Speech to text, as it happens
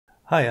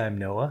Hi, I'm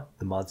Noah,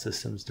 the mod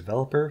systems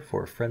developer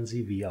for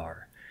Frenzy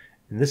VR.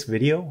 In this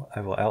video, I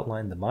will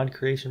outline the mod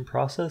creation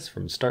process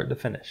from start to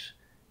finish.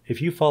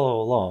 If you follow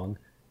along,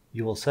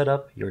 you will set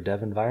up your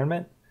dev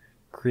environment,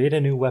 create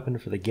a new weapon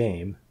for the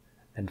game,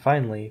 and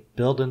finally,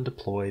 build and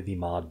deploy the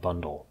mod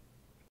bundle.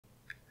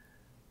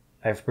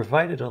 I have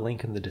provided a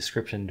link in the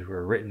description to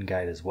a written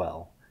guide as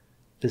well.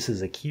 This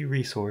is a key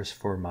resource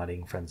for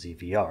modding Frenzy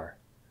VR,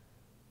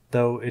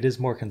 though it is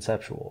more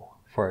conceptual.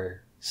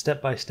 For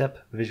step-by-step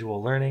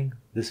visual learning,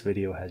 this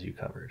video has you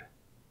covered.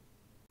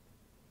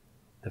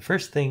 The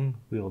first thing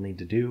we will need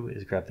to do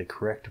is grab the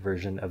correct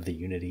version of the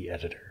Unity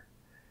editor.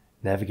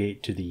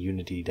 Navigate to the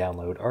Unity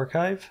download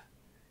archive.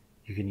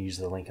 You can use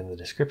the link in the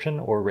description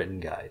or written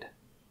guide.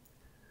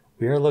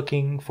 We are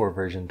looking for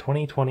version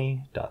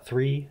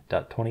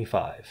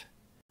 2020.3.25.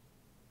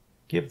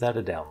 Give that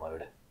a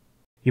download.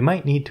 You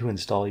might need to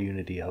install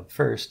Unity Hub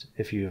first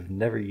if you have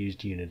never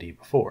used Unity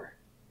before.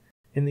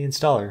 In the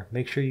installer,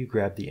 make sure you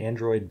grab the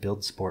Android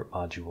build support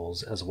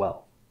modules as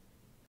well.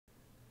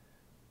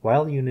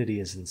 While Unity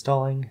is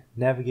installing,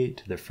 navigate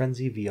to the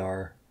Frenzy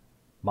VR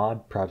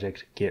mod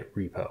project Git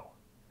repo.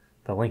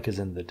 The link is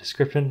in the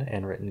description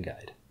and written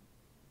guide.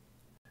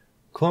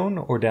 Clone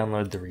or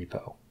download the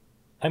repo.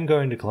 I'm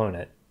going to clone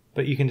it,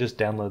 but you can just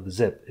download the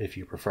zip if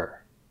you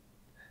prefer.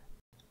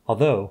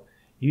 Although,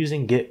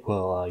 using Git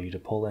will allow you to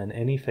pull in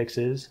any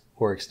fixes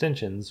or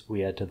extensions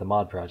we add to the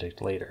mod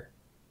project later.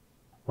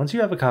 Once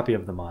you have a copy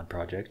of the mod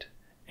project,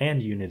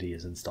 and Unity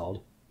is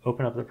installed,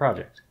 open up the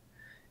project.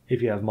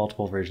 If you have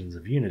multiple versions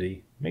of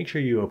Unity, make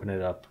sure you open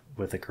it up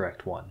with the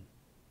correct one.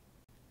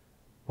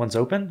 Once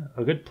open,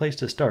 a good place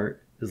to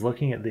start is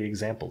looking at the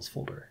examples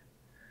folder.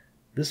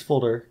 This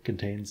folder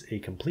contains a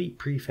complete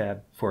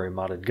prefab for a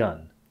modded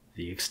gun,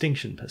 the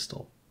extinction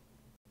pistol.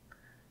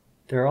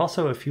 There are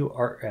also a few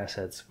art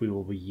assets we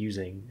will be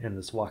using in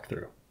this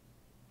walkthrough.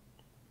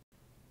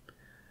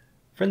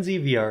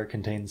 Frenzy VR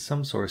contains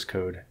some source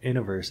code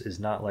Innoverse is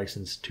not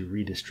licensed to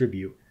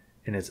redistribute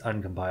in its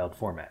uncompiled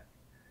format.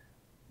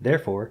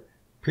 Therefore,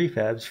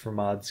 prefabs for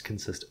mods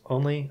consist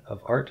only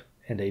of art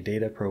and a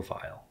data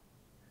profile.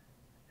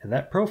 And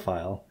that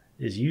profile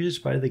is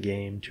used by the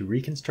game to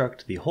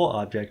reconstruct the whole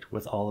object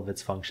with all of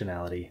its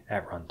functionality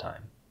at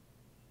runtime.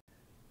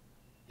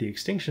 The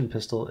extinction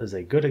pistol is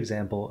a good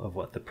example of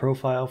what the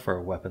profile for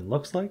a weapon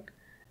looks like.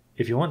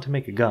 If you want to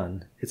make a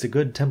gun, it's a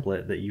good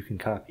template that you can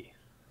copy.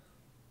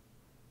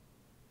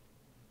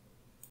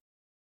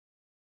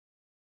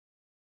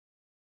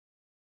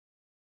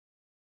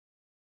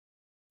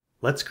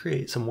 Let's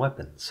create some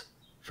weapons.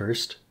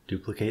 First,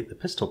 duplicate the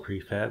pistol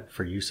prefab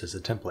for use as a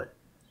template.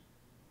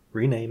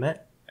 Rename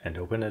it and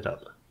open it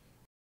up.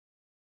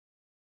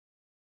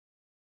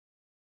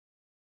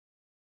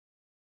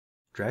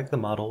 Drag the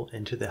model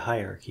into the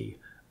hierarchy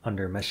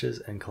under Meshes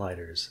and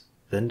Colliders,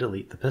 then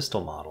delete the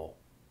pistol model.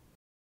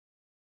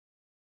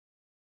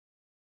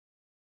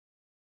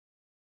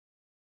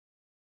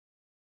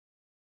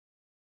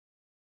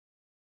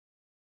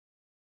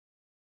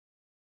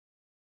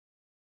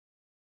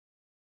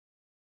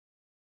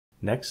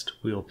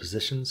 Next, we will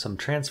position some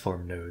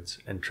transform nodes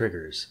and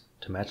triggers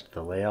to match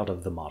the layout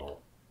of the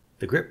model.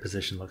 The grip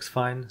position looks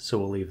fine, so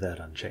we'll leave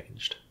that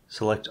unchanged.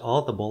 Select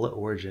all the bullet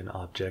origin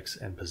objects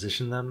and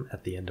position them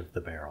at the end of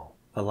the barrel.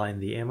 Align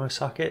the ammo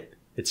socket,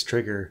 its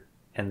trigger,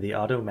 and the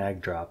auto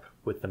mag drop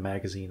with the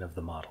magazine of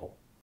the model.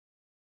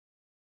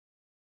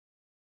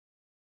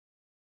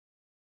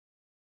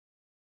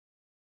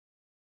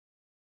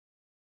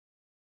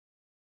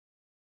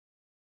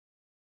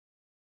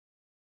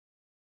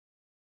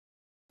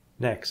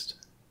 Next,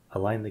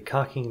 align the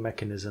cocking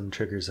mechanism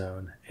trigger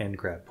zone and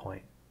grab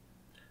point.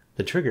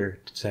 The trigger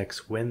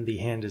detects when the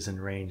hand is in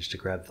range to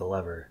grab the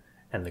lever,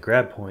 and the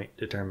grab point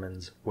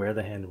determines where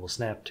the hand will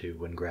snap to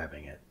when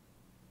grabbing it.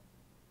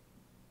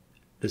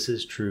 This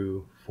is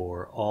true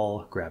for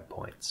all grab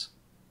points.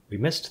 We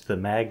missed the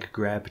mag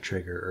grab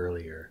trigger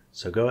earlier,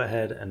 so go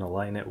ahead and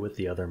align it with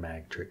the other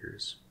mag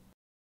triggers.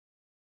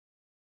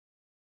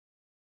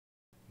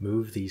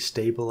 Move the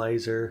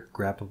stabilizer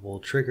grabbable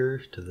trigger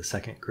to the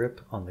second grip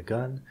on the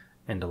gun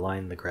and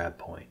align the grab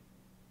point.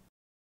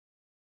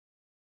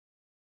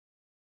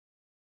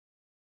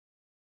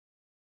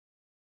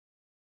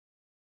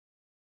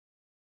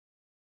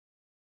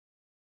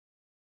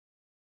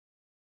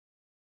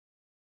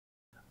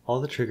 All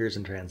the triggers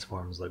and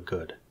transforms look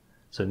good,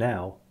 so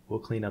now we'll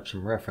clean up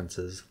some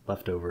references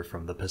left over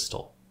from the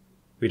pistol.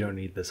 We don't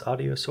need this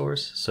audio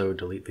source, so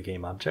delete the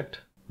game object.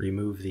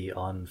 Remove the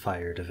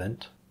onFired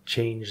event.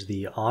 Change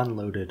the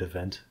onLoaded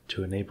event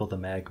to enable the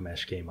mag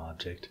mesh game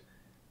object,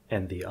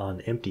 and the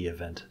onEmpty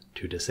event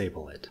to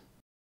disable it.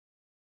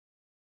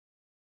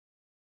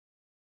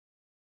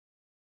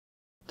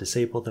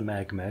 Disable the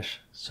mag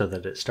mesh so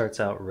that it starts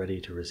out ready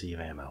to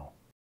receive ammo.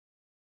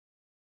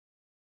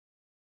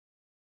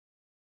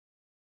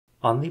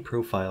 On the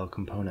profile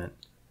component,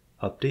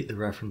 update the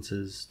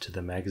references to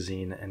the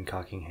magazine and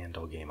cocking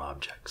handle game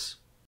objects.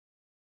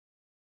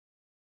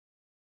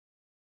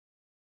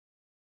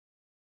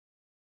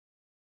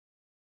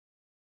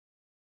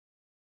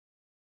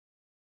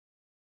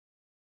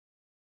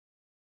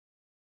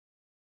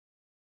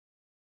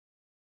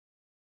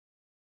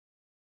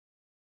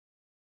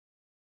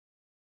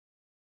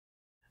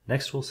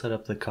 Next we'll set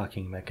up the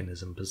cocking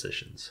mechanism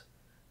positions.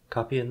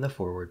 Copy in the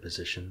forward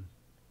position,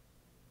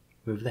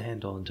 move the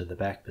handle into the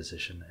back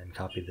position and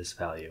copy this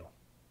value.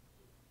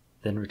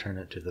 Then return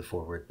it to the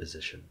forward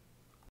position.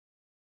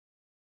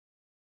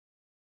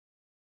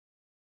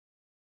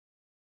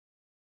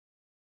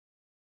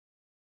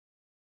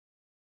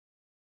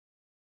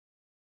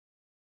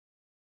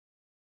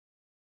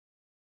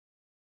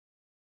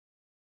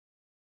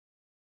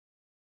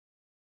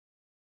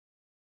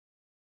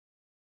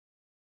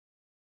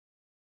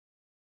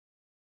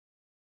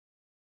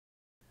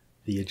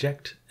 The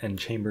eject and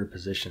chamber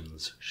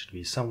positions should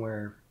be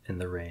somewhere in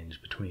the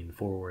range between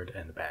forward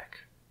and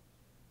back.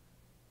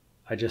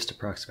 I just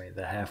approximate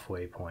the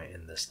halfway point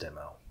in this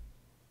demo.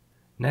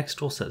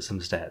 Next we'll set some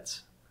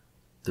stats.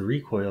 The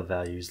recoil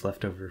values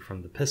left over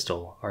from the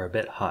pistol are a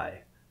bit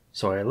high,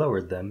 so I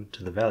lowered them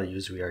to the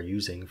values we are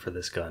using for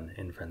this gun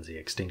in Frenzy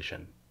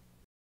Extinction.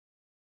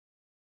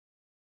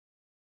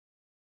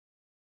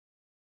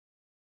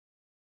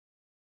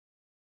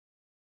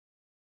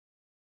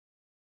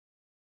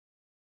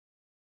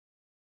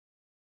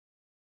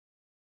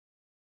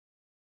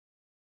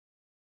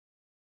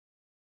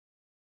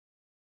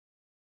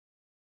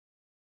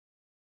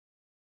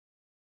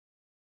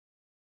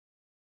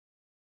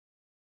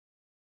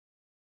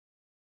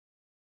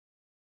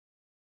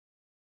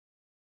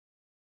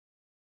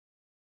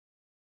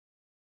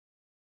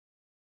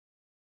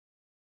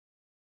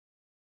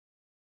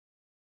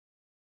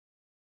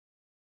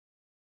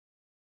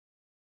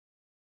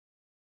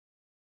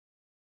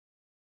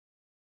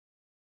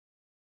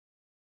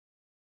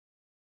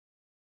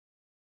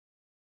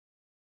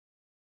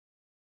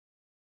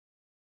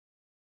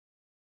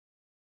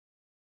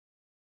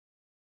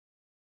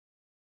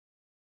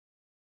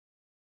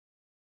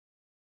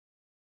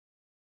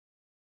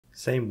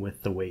 Same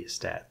with the weight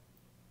stat.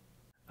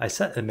 I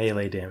set a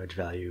melee damage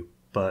value,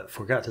 but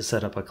forgot to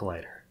set up a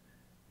collider.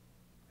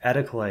 Add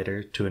a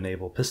collider to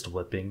enable pistol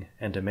whipping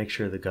and to make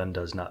sure the gun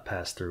does not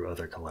pass through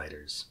other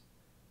colliders.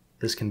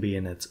 This can be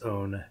in its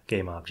own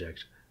game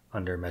object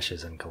under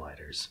Meshes and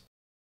Colliders.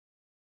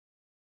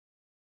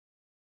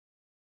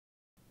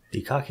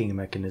 The cocking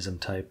mechanism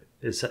type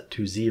is set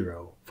to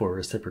 0 for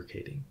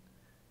reciprocating.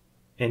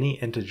 Any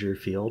integer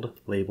field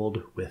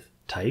labeled with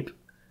type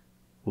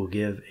will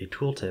give a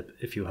tooltip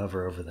if you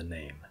hover over the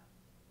name.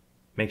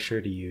 Make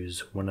sure to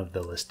use one of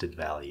the listed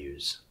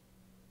values.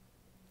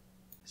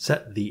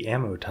 Set the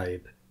ammo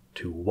type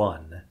to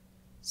 1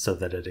 so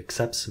that it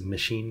accepts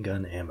machine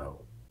gun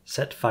ammo.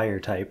 Set fire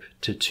type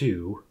to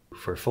 2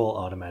 for full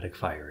automatic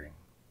firing.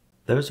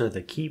 Those are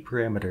the key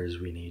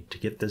parameters we need to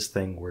get this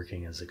thing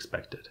working as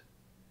expected.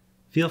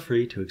 Feel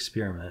free to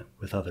experiment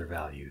with other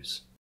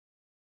values.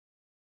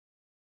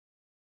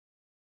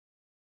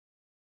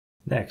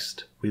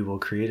 Next, we will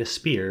create a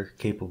spear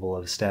capable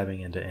of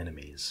stabbing into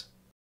enemies.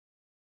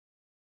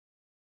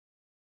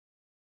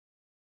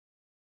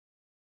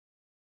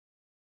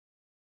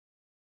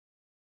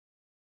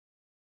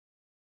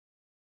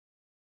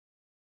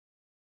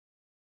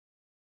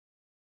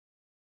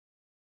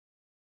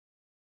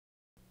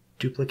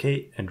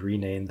 Duplicate and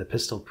rename the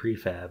pistol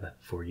prefab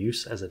for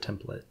use as a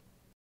template.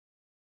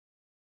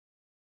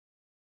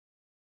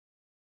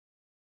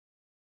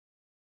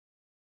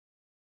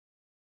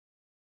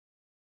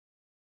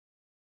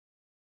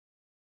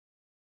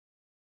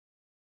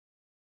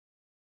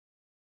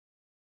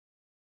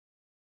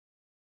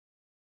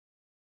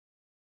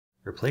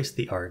 Replace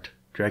the art,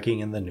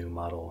 dragging in the new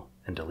model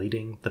and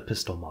deleting the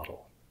pistol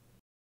model.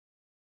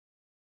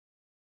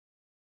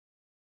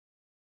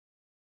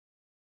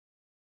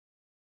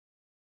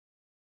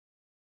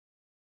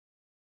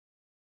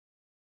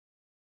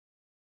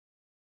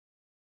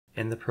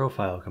 In the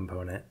profile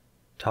component,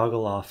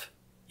 toggle off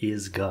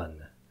is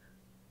gun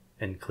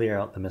and clear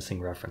out the missing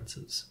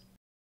references.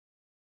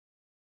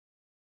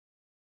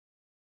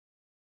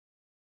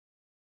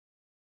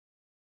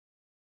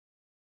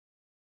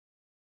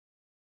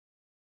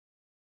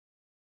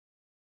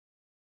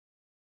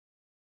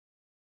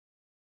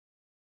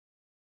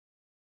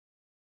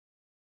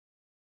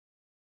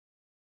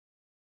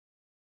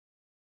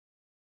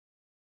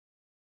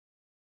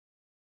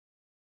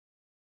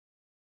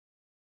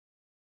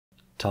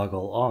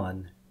 Toggle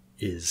on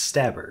is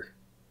stabber.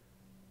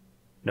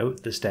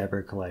 Note the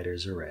stabber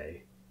colliders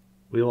array.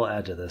 We will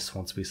add to this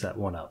once we set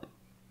one up.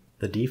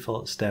 The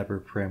default stabber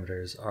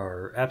parameters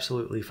are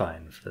absolutely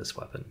fine for this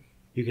weapon.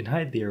 You can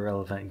hide the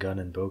irrelevant gun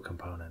and bow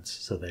components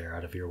so they are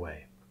out of your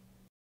way.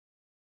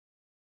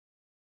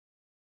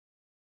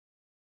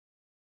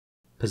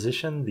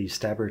 Position the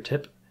stabber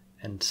tip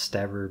and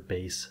stabber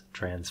base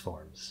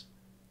transforms.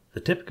 The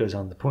tip goes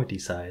on the pointy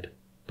side,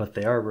 but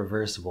they are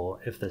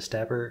reversible if the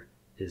stabber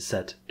is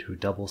set to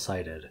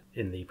double-sided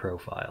in the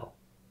profile.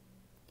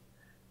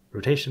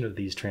 Rotation of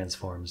these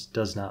transforms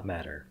does not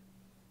matter.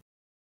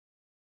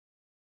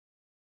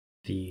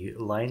 The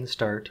line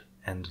start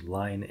and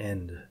line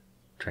end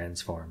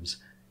transforms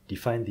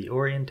define the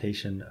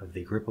orientation of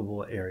the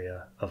grippable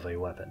area of a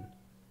weapon.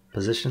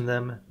 Position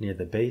them near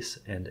the base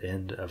and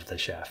end of the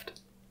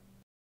shaft.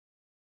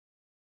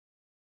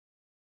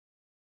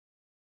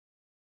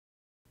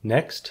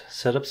 Next,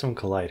 set up some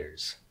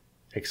colliders.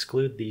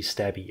 Exclude the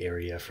stabby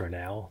area for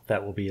now,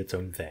 that will be its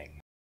own thing.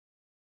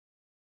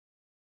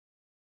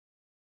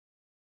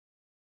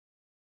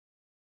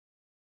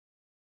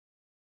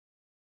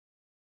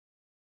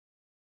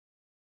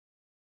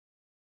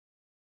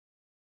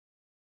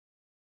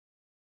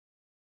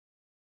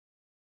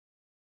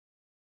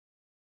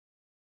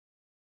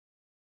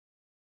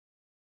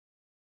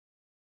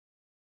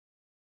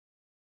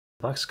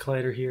 The box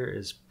collider here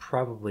is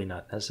probably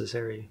not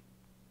necessary,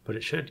 but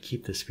it should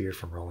keep the spear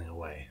from rolling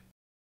away.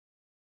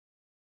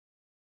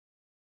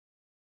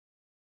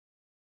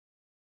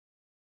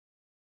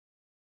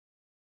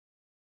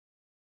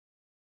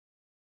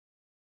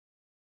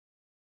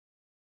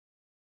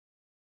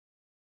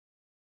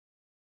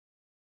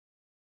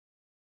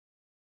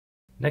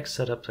 Next,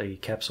 set up a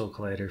capsule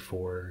collider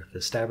for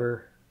the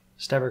stabber.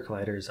 Stabber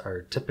colliders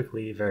are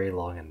typically very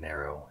long and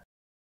narrow.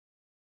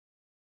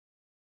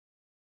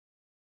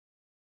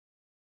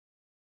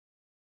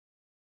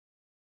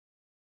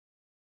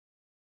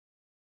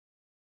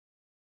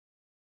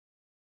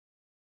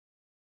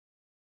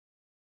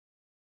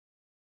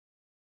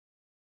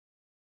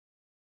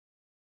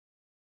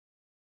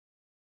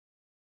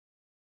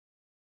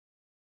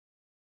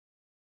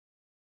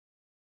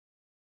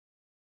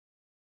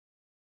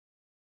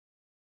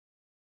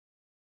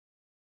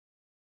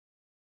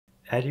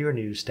 Add your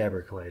new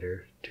stabber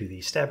collider to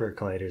the stabber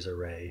colliders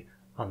array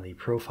on the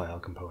profile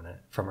component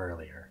from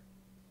earlier.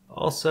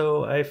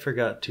 Also, I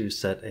forgot to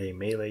set a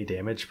melee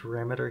damage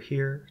parameter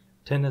here.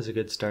 10 is a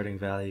good starting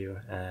value,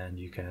 and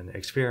you can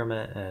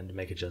experiment and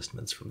make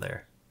adjustments from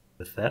there.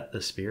 With that,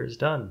 the spear is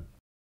done.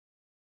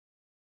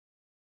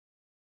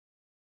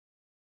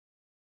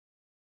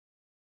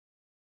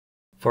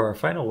 For our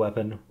final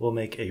weapon, we'll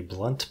make a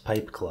blunt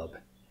pipe club.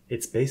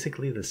 It's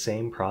basically the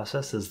same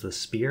process as the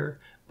spear,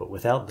 but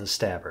without the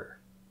stabber.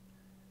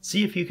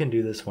 See if you can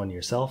do this one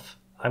yourself.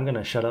 I'm going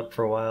to shut up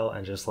for a while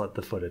and just let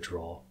the footage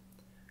roll.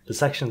 The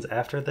sections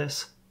after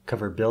this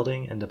cover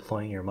building and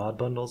deploying your mod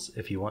bundles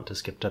if you want to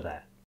skip to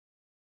that.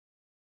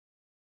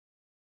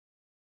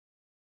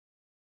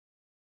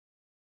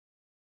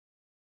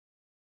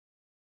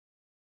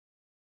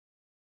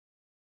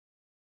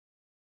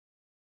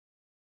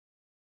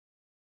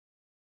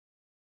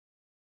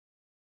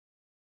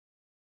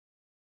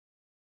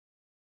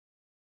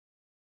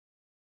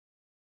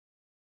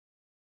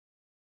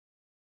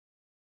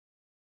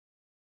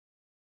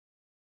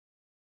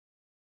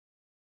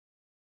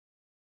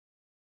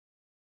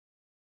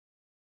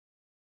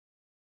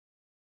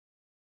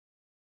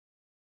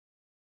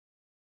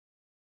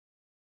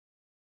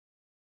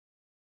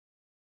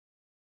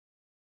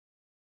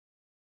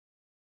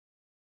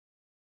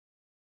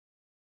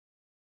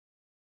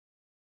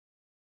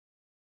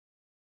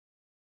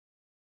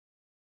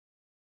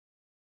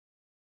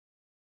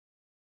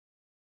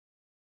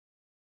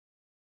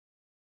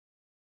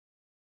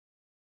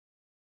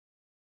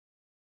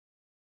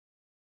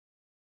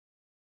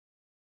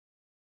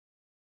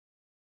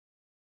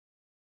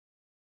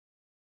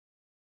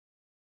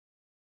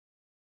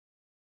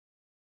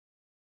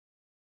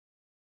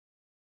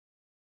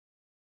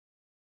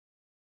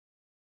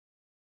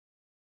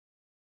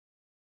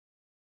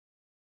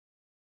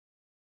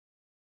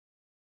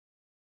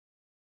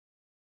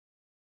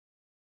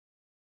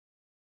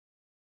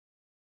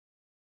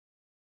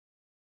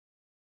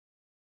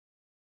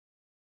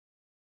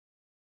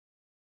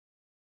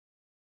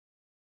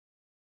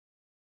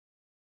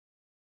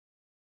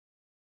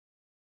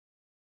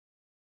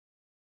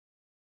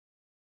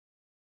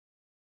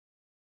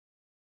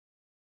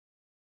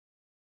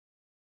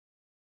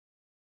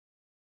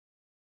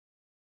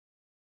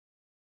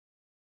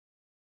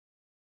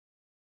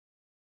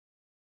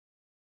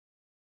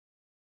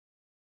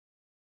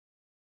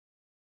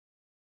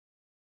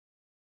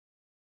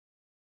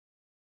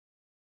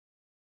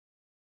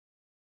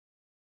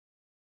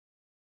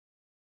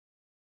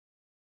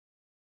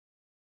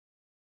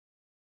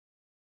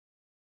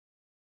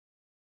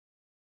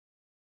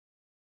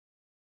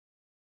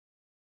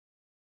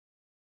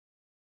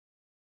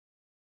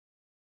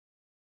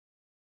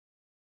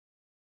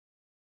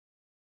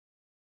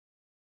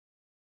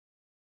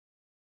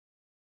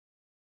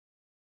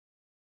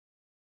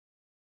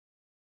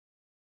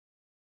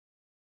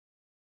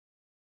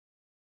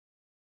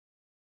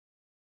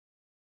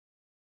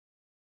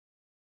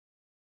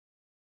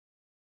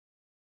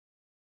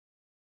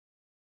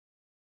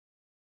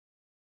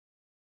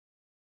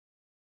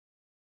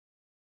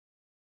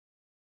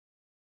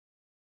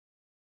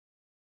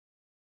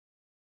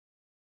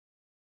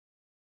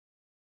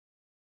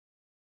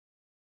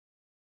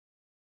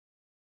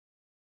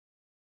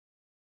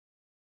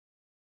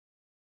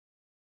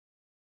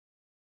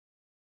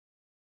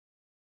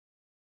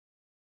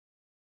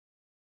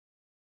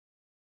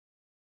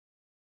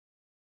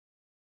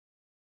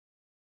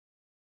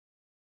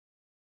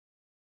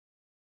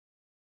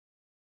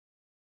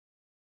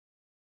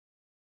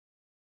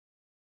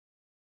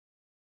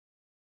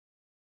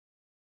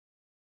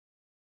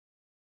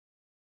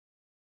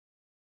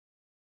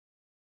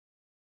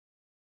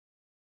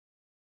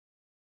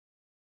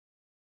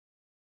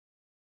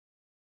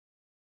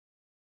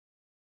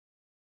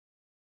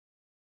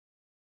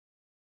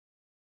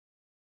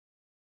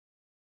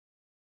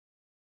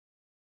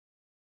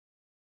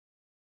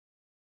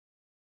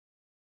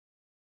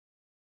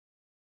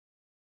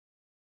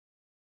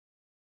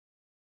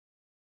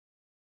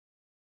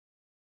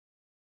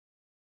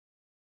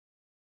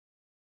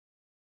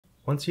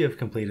 Once you have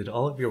completed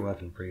all of your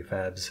weapon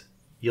prefabs,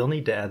 you'll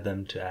need to add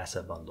them to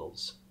asset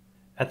bundles.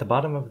 At the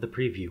bottom of the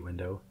preview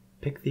window,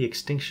 pick the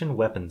Extinction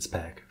Weapons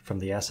pack from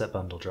the Asset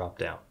Bundle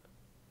dropdown.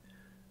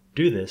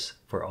 Do this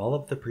for all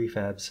of the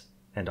prefabs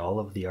and all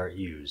of the art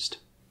used.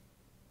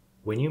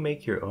 When you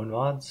make your own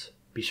mods,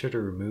 be sure to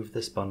remove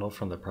this bundle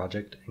from the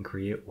project and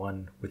create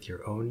one with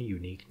your own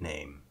unique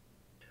name.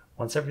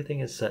 Once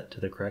everything is set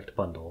to the correct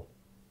bundle,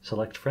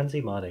 select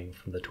Frenzy Modding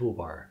from the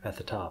toolbar at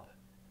the top,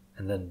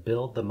 and then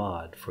build the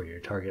mod for your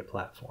target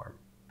platform.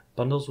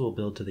 Bundles will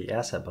build to the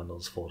Asset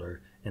Bundles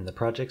folder in the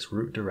project's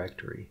root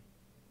directory.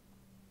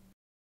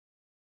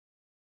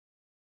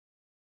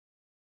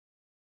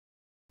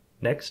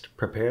 Next,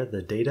 prepare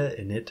the data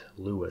init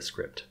Lua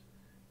script.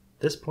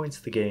 This points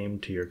the game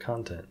to your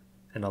content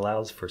and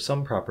allows for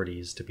some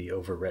properties to be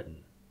overwritten.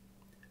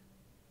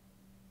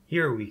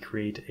 Here we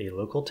create a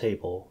local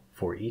table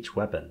for each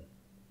weapon,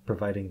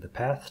 providing the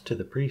path to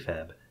the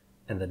prefab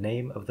and the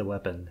name of the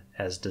weapon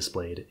as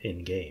displayed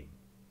in-game.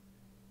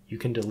 You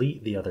can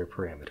delete the other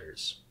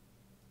parameters.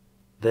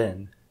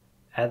 Then,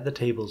 add the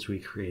tables we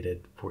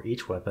created for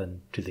each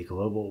weapon to the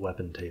global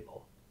weapon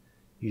table,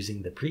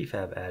 using the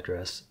prefab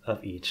address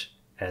of each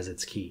as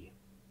its key.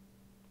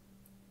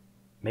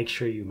 Make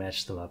sure you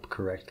match them up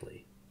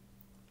correctly.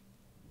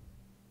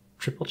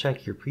 Triple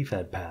check your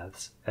prefab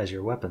paths, as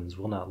your weapons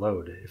will not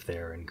load if they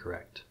are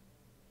incorrect.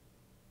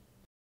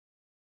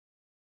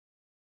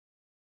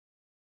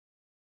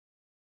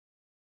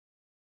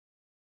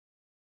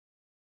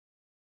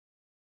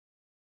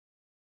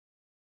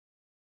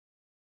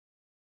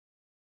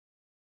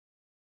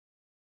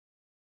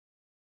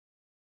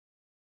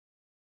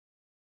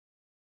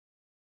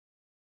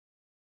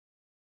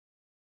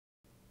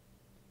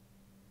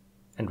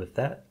 And with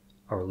that,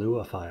 our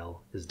Lua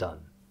file is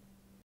done.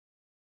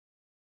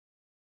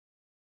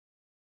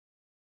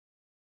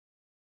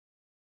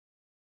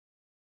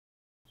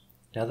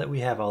 Now that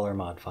we have all our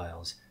mod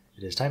files,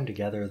 it is time to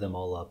gather them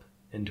all up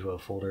into a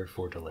folder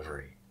for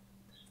delivery.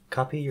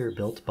 Copy your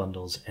built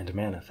bundles and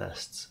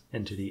manifests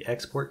into the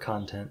Export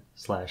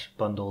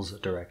Content/Bundles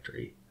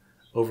directory,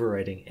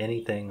 overwriting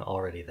anything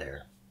already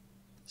there.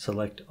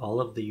 Select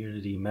all of the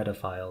Unity meta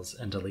files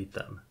and delete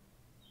them.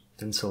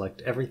 Then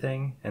select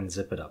everything and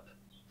zip it up.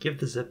 Give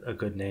the zip a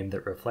good name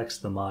that reflects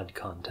the mod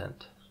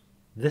content.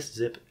 This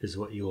zip is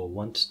what you will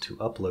want to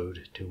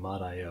upload to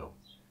mod.io.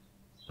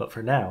 But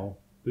for now,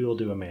 we will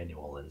do a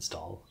manual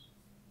install.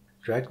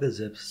 Drag the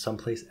zip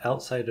someplace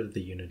outside of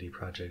the Unity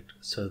project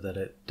so that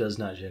it does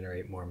not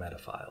generate more meta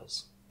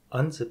files.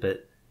 Unzip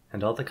it,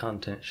 and all the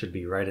content should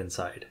be right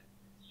inside.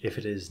 If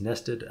it is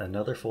nested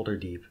another folder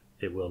deep,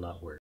 it will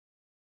not work.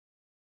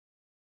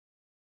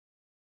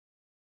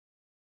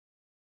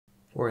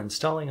 For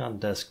installing on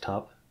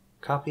desktop,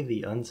 copy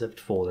the unzipped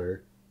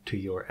folder to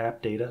your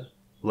app data,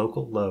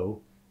 local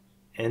low,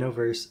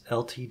 Inoverse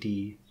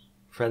Ltd,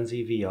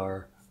 Frenzy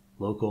VR,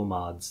 local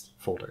mods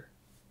folder.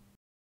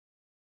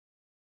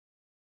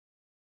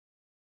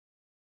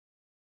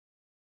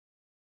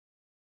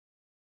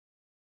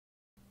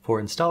 For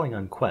installing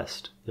on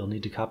Quest, you'll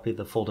need to copy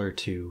the folder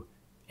to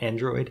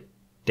Android,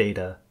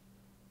 Data,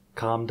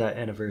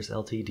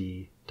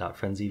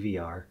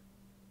 com.inoverseltd.frenzyvr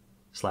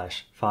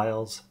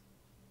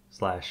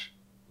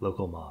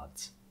 /files/local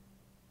mods.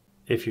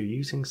 If you're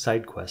using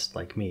SideQuest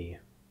like me,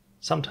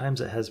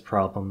 sometimes it has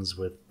problems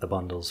with the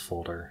bundles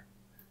folder,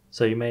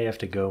 so you may have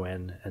to go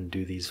in and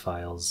do these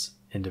files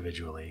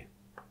individually.